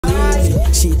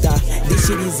She thought this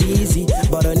shit is easy,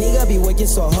 but a nigga be working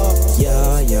so hard,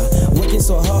 yeah, working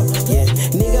so hard, yeah.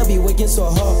 Nigga be working so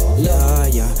hard,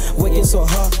 yeah, working so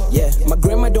hard, yeah. My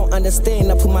grandma don't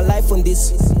understand, I put my life on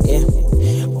this, yeah.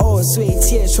 Oh, sweet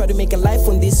tears, try to make a life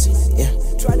on this, yeah.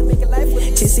 Try to make a life on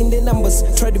this. Chasing the numbers,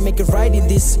 try to make it right in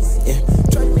this, yeah.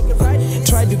 Try to make it right.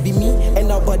 Try to be me and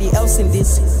nobody else in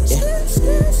this, yeah.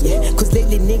 Cause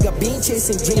lately nigga been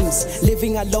chasing dreams,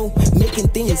 living alone, making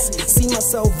things. See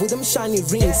myself with them shiny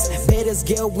rings, baddest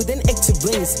girl with an extra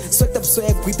rings, sweat up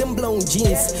swag with them blown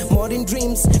jeans, modern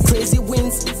dreams, crazy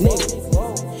wins, nigga.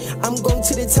 I'm going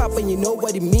to the top and you know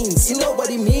what it means, you know what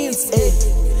it means, ayy.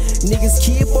 Niggas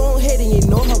keep on hating, you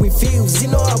know how it feels, you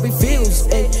know how it feels,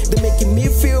 ayy. They're making me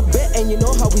feel bad and you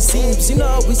know how it seems, you know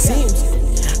how it seems.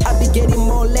 I be getting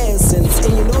more lessons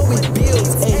and you know it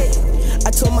builds, ayy. I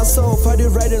told myself how to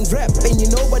write and rap and you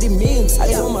know what it means.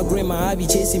 I told my grandma I be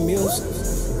chasing mules.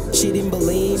 She didn't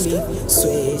believe me,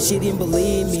 swear she didn't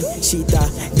believe me. She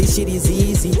thought this shit is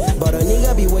easy, but a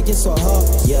nigga be working so hard,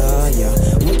 yeah,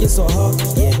 working so hard,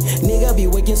 yeah. Nigga be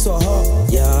working so hard,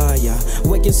 yeah,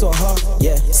 working so hard,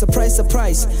 yeah. Surprise,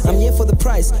 surprise, I'm here for the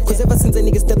prize. Cause ever since a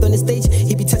nigga stepped on the stage,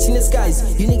 he be touching the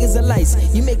skies. You niggas are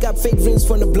lies, you make up fake dreams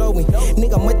from the blowing.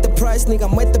 Nigga, I'm with the price, nigga,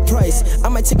 I'm with the price. I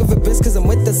might take off a best cause I'm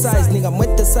with the size. Nigga, I'm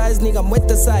with the size, nigga, I'm with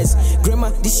the size. Grandma,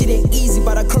 this shit ain't easy,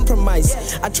 but I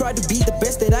compromise. I try to be the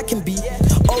best that I can be.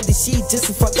 All this shit just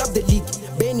to fuck up the league.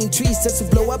 Bending trees just to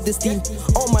blow up the steam.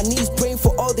 On my knees praying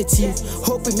for all the team.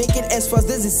 Hope we make it as fast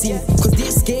as it seems. Cause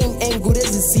this game ain't good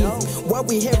as it seems. What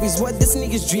we have is what this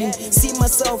nigga's dream. See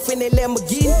myself in a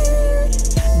Lamborghini,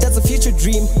 that's a future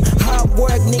dream. Hard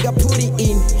work, nigga, put it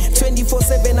in.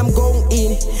 24/7, I'm going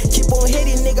in. Keep on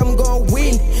hating, nigga, I'm gonna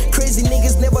win. Crazy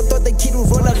niggas never thought the kid would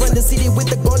roll around the city with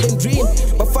the golden dream.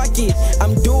 But fuck it,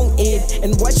 I'm doing it.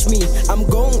 And watch me, I'm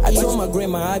going in. I told my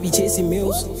grandma I be chasing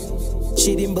mules.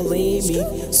 She didn't believe me,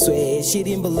 swear she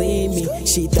didn't believe me.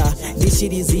 She thought this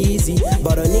shit is easy,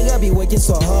 but a nigga be working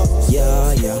so hard,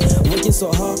 yeah, working so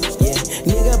hard, yeah.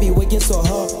 Nigga be working so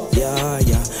hard, yeah,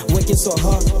 working so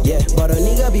hard, yeah. But a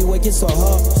nigga be working so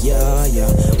hard, yeah,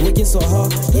 working so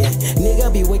hard, yeah.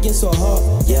 Nigga be working so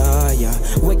hard, yeah,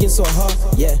 working so hard,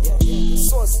 yeah.